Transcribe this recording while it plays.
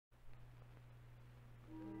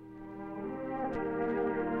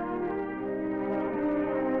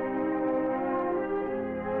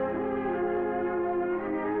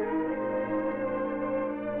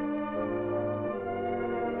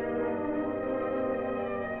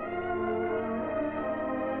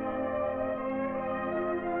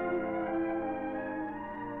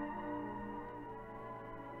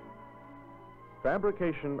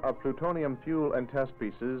Fabrication of plutonium fuel and test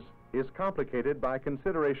pieces is complicated by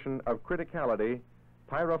consideration of criticality,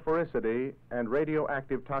 pyrophoricity, and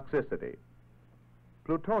radioactive toxicity.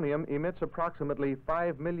 Plutonium emits approximately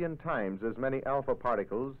 5 million times as many alpha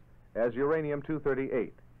particles as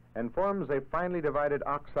uranium-238 and forms a finely divided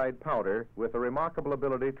oxide powder with a remarkable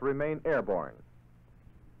ability to remain airborne.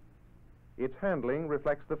 Its handling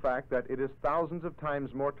reflects the fact that it is thousands of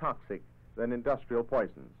times more toxic than industrial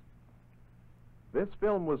poisons. This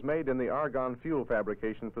film was made in the argon fuel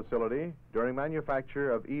fabrication facility during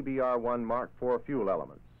manufacture of EBR-1 Mark IV fuel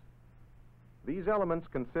elements. These elements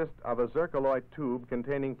consist of a zircaloy tube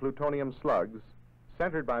containing plutonium slugs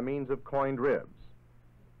centered by means of coined ribs.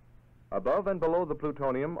 Above and below the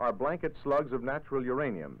plutonium are blanket slugs of natural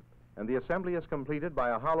uranium, and the assembly is completed by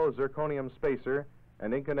a hollow zirconium spacer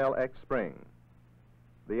and Inconel X spring.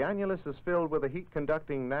 The annulus is filled with a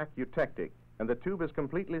heat-conducting NAC eutectic, and the tube is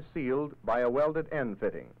completely sealed by a welded end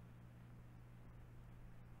fitting.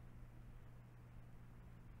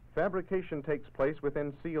 Fabrication takes place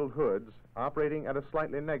within sealed hoods operating at a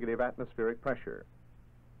slightly negative atmospheric pressure.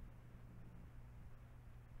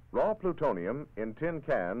 Raw plutonium in tin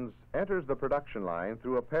cans enters the production line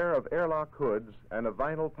through a pair of airlock hoods and a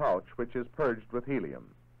vinyl pouch which is purged with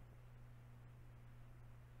helium.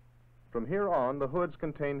 From here on, the hoods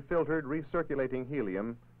contain filtered recirculating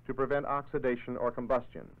helium to prevent oxidation or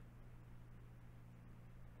combustion.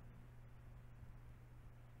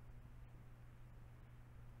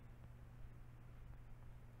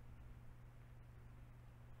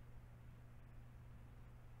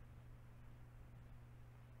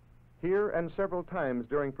 Here and several times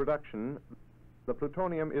during production, the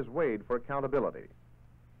plutonium is weighed for accountability.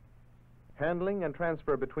 Handling and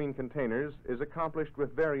transfer between containers is accomplished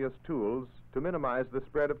with various tools to minimize the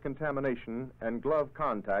spread of contamination and glove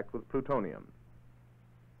contact with plutonium.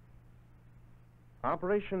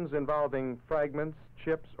 Operations involving fragments,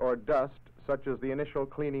 chips, or dust, such as the initial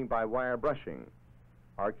cleaning by wire brushing,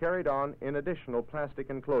 are carried on in additional plastic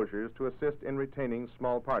enclosures to assist in retaining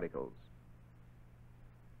small particles.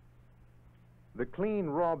 The clean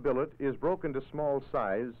raw billet is broken to small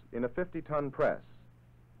size in a 50-ton press,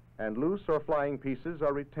 and loose or flying pieces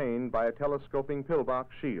are retained by a telescoping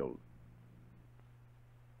pillbox shield.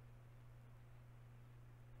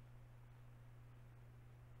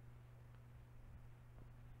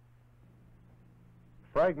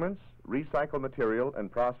 Fragments, recycled material,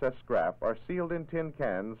 and processed scrap are sealed in tin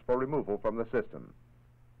cans for removal from the system.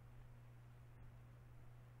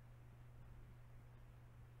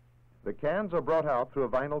 The cans are brought out through a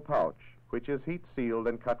vinyl pouch, which is heat-sealed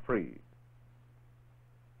and cut-free.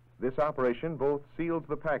 This operation both seals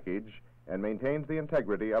the package and maintains the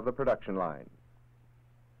integrity of the production line.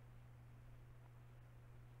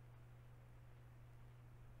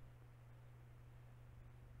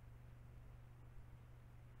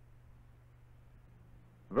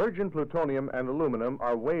 Virgin plutonium and aluminum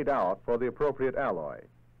are weighed out for the appropriate alloy.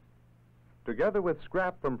 Together with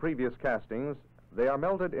scrap from previous castings, they are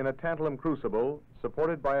melted in a tantalum crucible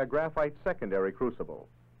supported by a graphite secondary crucible.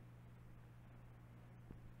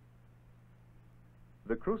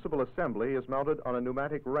 The crucible assembly is mounted on a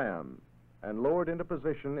pneumatic ram and lowered into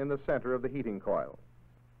position in the center of the heating coil.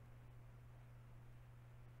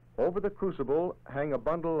 Over the crucible hang a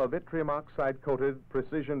bundle of yttrium oxide-coated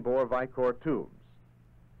precision bore Vicor tubes,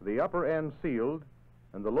 the upper end sealed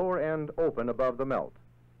and the lower end open above the melt.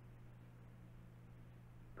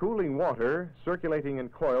 Cooling water circulating in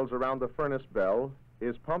coils around the furnace bell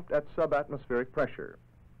is pumped at subatmospheric pressure.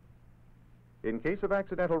 In case of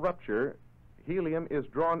accidental rupture, helium is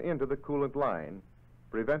drawn into the coolant line,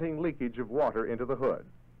 preventing leakage of water into the hood.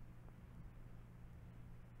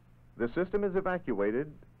 The system is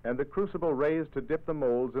evacuated and the crucible raised to dip the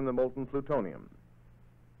molds in the molten plutonium.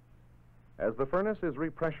 As the furnace is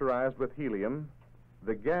repressurized with helium,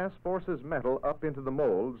 the gas forces metal up into the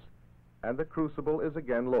molds and the crucible is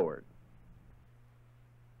again lowered.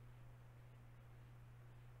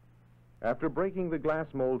 After breaking the glass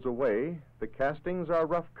molds away, the castings are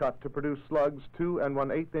rough cut to produce slugs 2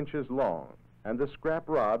 1/8 inches long, and the scrap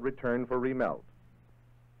rod returned for remelt.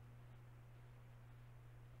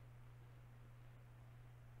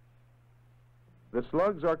 The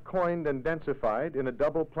slugs are coined and densified in a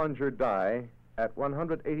double plunger die at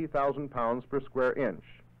 180,000 pounds per square inch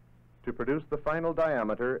to produce the final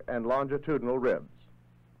diameter and longitudinal ribs.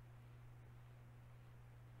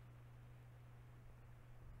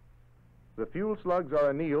 The fuel slugs are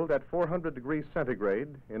annealed at 400 degrees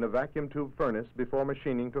centigrade in a vacuum tube furnace before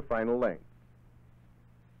machining to final length.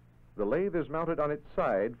 The lathe is mounted on its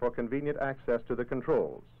side for convenient access to the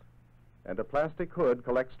controls, and a plastic hood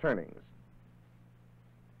collects turnings.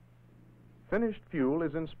 Finished fuel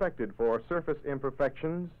is inspected for surface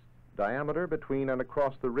imperfections, diameter between and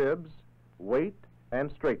across the ribs, weight,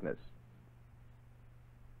 and straightness.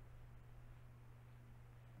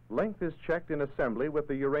 Length is checked in assembly with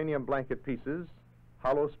the uranium blanket pieces,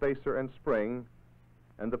 hollow spacer and spring,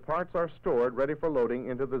 and the parts are stored ready for loading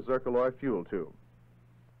into the zircaloy fuel tube.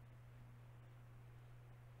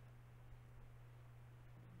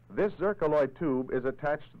 This zircaloy tube is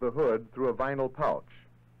attached to the hood through a vinyl pouch,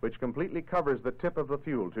 which completely covers the tip of the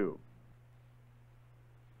fuel tube.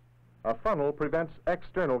 A funnel prevents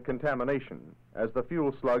external contamination as the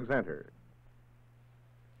fuel slugs enter.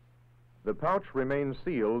 The pouch remains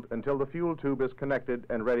sealed until the fuel tube is connected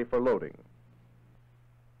and ready for loading.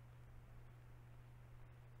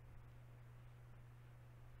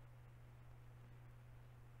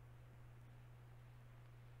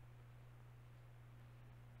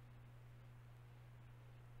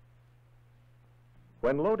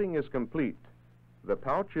 When loading is complete, the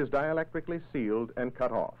pouch is dielectrically sealed and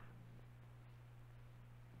cut off.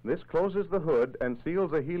 This closes the hood and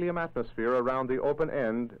seals a helium atmosphere around the open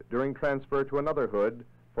end during transfer to another hood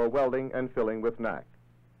for welding and filling with NAC.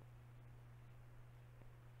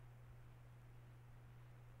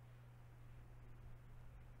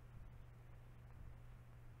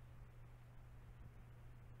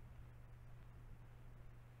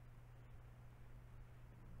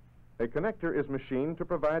 A connector is machined to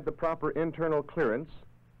provide the proper internal clearance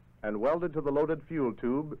and welded to the loaded fuel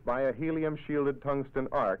tube by a helium-shielded tungsten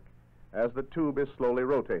arc as the tube is slowly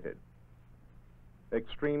rotated.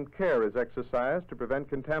 Extreme care is exercised to prevent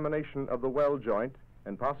contamination of the weld joint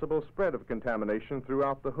and possible spread of contamination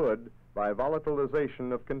throughout the hood by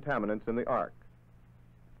volatilization of contaminants in the arc.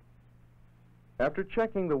 After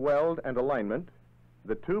checking the weld and alignment,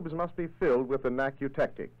 the tubes must be filled with the NAC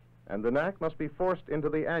eutectic, and the NAC must be forced into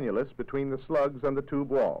the annulus between the slugs and the tube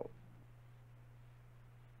wall.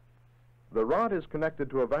 The rod is connected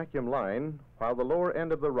to a vacuum line while the lower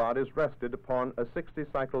end of the rod is rested upon a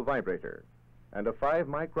 60-cycle vibrator and a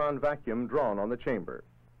 5-micron vacuum drawn on the chamber.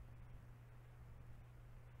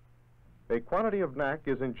 A quantity of NAC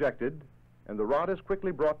is injected and the rod is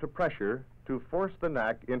quickly brought to pressure to force the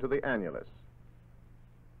NAC into the annulus.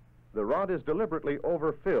 The rod is deliberately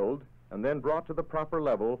overfilled and then brought to the proper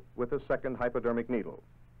level with a second hypodermic needle.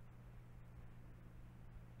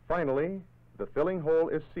 Finally, the filling hole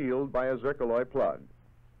is sealed by a zircaloy plug.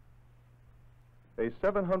 A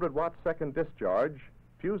 700-watt second discharge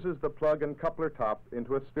fuses the plug and coupler top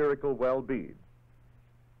into a spherical well bead.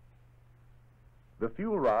 The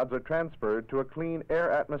fuel rods are transferred to a clean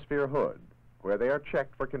air atmosphere hood, where they are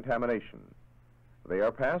checked for contamination. They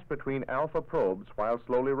are passed between alpha probes while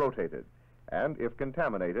slowly rotated, and if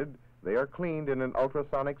contaminated, they are cleaned in an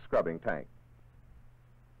ultrasonic scrubbing tank.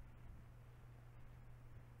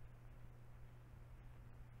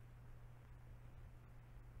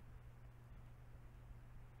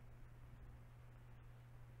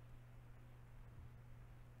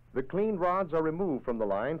 The cleaned rods are removed from the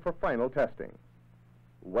line for final testing.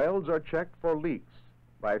 Welds are checked for leaks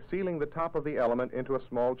by sealing the top of the element into a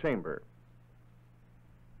small chamber.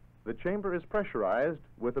 The chamber is pressurized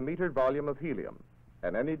with a metered volume of helium,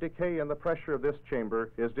 and any decay in the pressure of this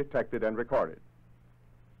chamber is detected and recorded.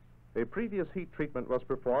 A previous heat treatment was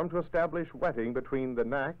performed to establish wetting between the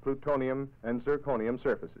NAC, plutonium, and zirconium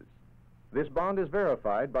surfaces. This bond is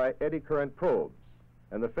verified by eddy current probes,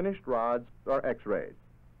 and the finished rods are X-rayed.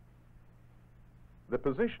 The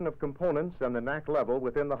position of components and the NAC level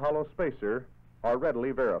within the hollow spacer are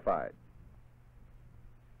readily verified.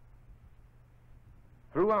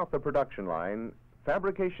 Throughout the production line,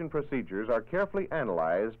 fabrication procedures are carefully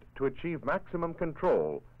analyzed to achieve maximum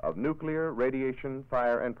control of nuclear, radiation,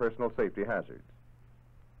 fire, and personal safety hazards.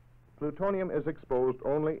 Plutonium is exposed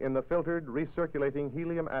only in the filtered, recirculating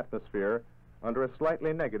helium atmosphere under a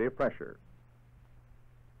slightly negative pressure.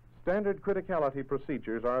 Standard criticality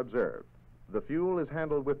procedures are observed. The fuel is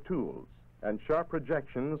handled with tools, and sharp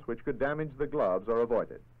projections which could damage the gloves are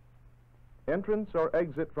avoided. Entrance or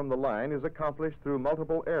exit from the line is accomplished through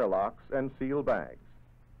multiple airlocks and seal bags.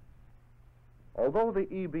 Although the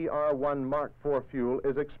EBR-1 Mark IV fuel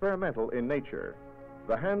is experimental in nature,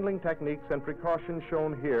 the handling techniques and precautions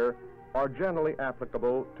shown here are generally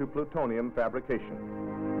applicable to plutonium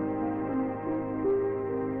fabrication.